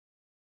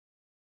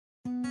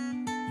Hello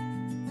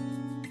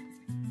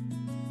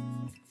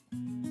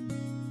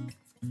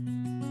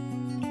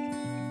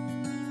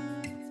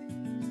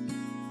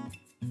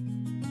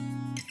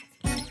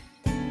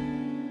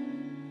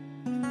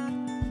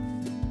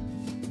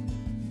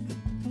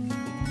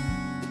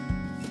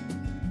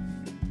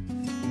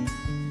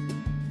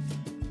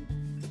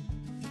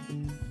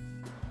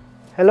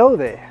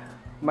there,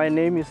 my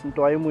name is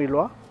Ntwai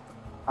Moiloa.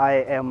 I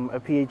am a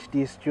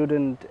PhD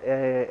student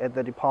at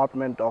the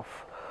Department of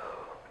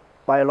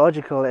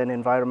Biological and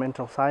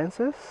Environmental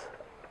Sciences.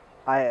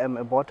 I am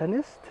a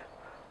botanist.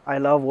 I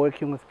love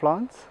working with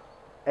plants,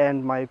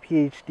 and my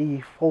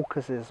PhD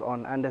focuses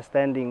on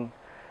understanding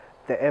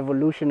the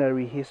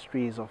evolutionary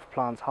histories of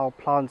plants, how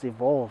plants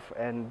evolve,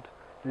 and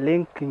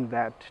linking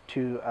that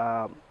to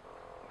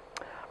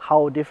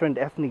how different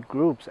ethnic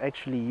groups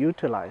actually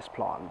utilize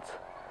plants.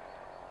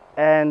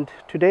 And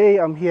today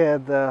I'm here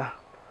at the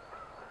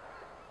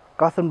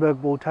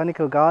Gothenburg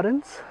Botanical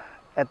Gardens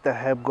at the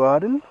Herb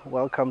Garden.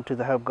 Welcome to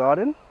the Herb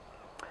Garden.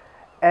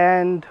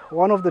 And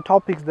one of the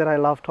topics that I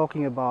love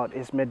talking about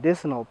is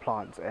medicinal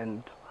plants,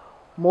 and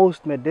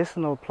most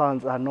medicinal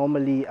plants are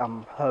normally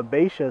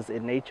herbaceous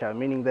in nature,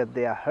 meaning that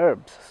they are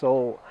herbs.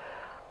 So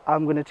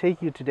I'm going to take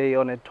you today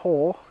on a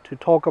tour to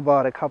talk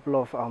about a couple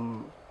of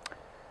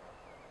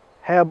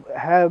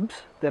herbs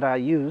that are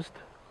used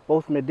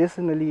both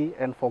medicinally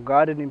and for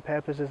gardening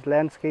purposes,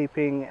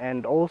 landscaping,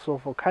 and also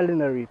for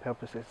culinary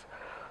purposes.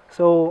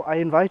 So I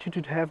invite you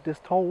to have this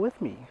tour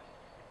with me.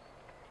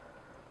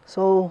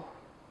 So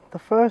the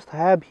first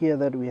herb here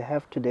that we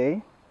have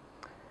today,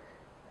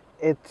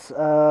 it's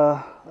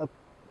a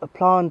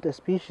plant, a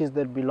species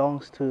that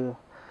belongs to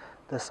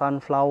the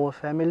sunflower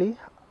family,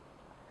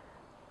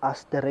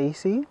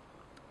 Asteraceae,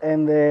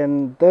 and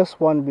then this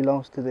one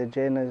belongs to the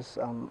genus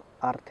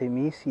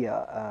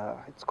Artemisia.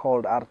 It's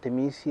called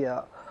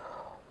Artemisia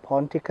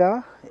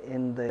Pontica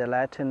in the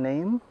Latin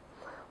name,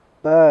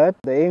 but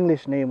the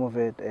English name of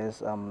it is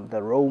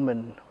the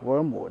Roman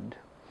wormwood.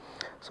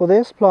 So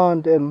this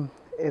plant,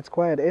 it's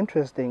quite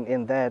interesting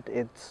in that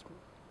it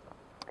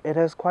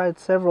has quite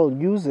several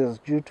uses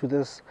due to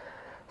this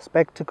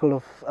spectacle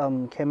of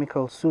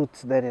chemical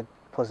suits that it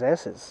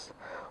possesses.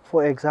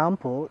 For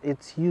example,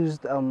 it's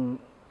used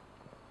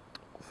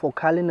for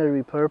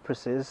culinary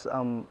purposes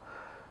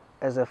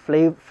as a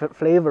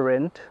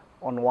flavorant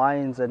on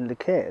wines and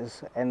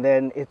liqueurs, and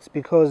then it's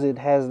because it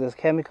has this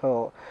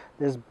chemical,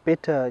 this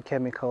bitter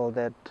chemical,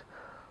 that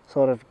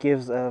sort of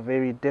gives a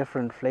very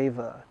different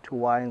flavor to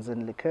wines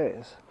and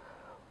liqueurs.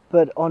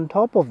 But on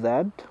top of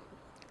that,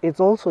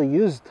 it's also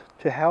used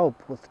to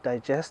help with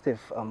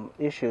digestive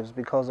issues.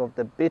 Because of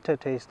the bitter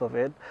taste of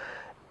it,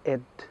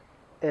 it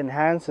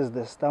enhances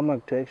the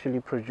stomach to actually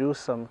produce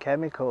some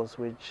chemicals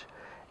which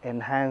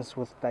enhance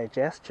with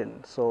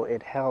digestion, so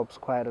it helps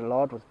quite a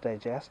lot with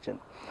digestion.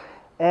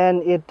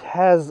 And it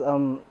has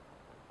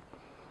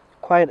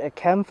quite a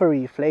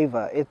camphory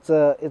flavor. It's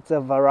a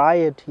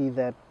variety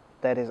that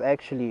is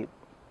actually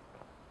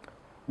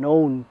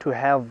known to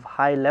have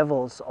high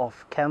levels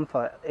of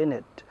camphor in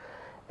it,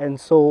 and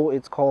so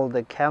it's called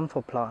the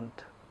camphor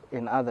plant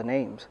in other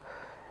names.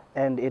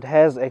 And it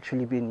has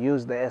actually been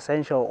used, the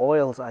essential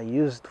oils are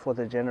used for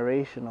the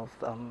generation of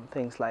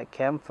things like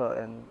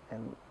camphor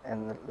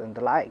and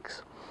the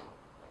likes.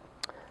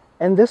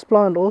 And this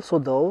plant also,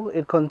 though,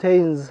 it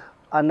contains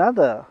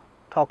another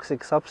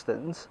toxic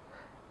substance.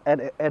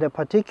 At a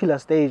particular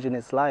stage in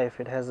its life,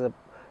 it has a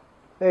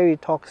very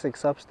toxic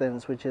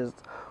substance which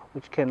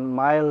can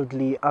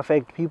mildly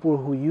affect people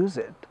who use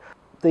it.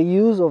 The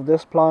use of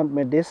this plant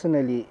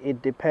medicinally,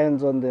 it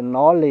depends on the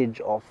knowledge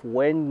of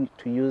when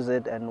to use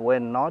it and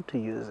when not to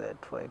use it,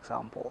 for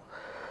example.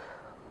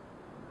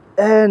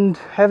 And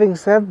having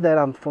said that,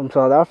 I'm from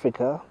South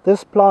Africa.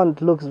 This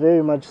plant looks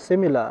very much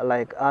similar,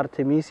 like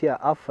Artemisia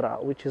afra,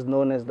 which is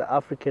known as the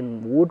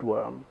African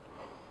woodworm,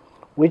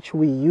 which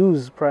we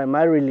use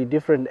primarily.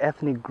 Different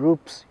ethnic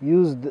groups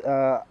used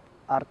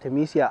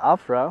Artemisia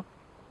afra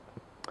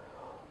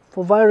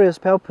for various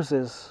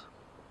purposes,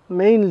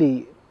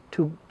 mainly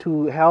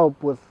to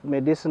help with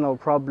medicinal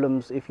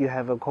problems. If you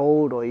have a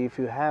cold or if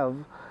you have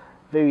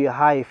very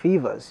high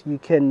fevers, you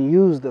can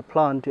use the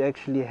plant to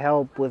actually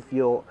help with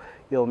your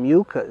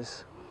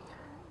mucus.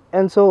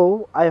 And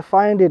so I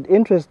find it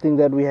interesting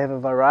that we have a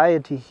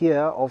variety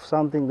here of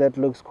something that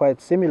looks quite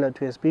similar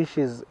to a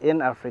species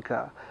in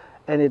Africa.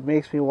 And it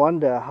makes me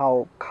wonder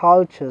how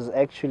cultures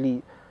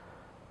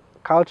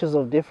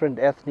of different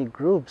ethnic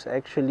groups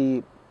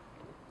actually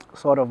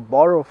sort of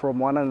borrow from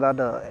one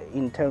another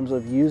in terms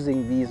of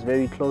using these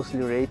very closely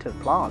related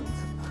plants.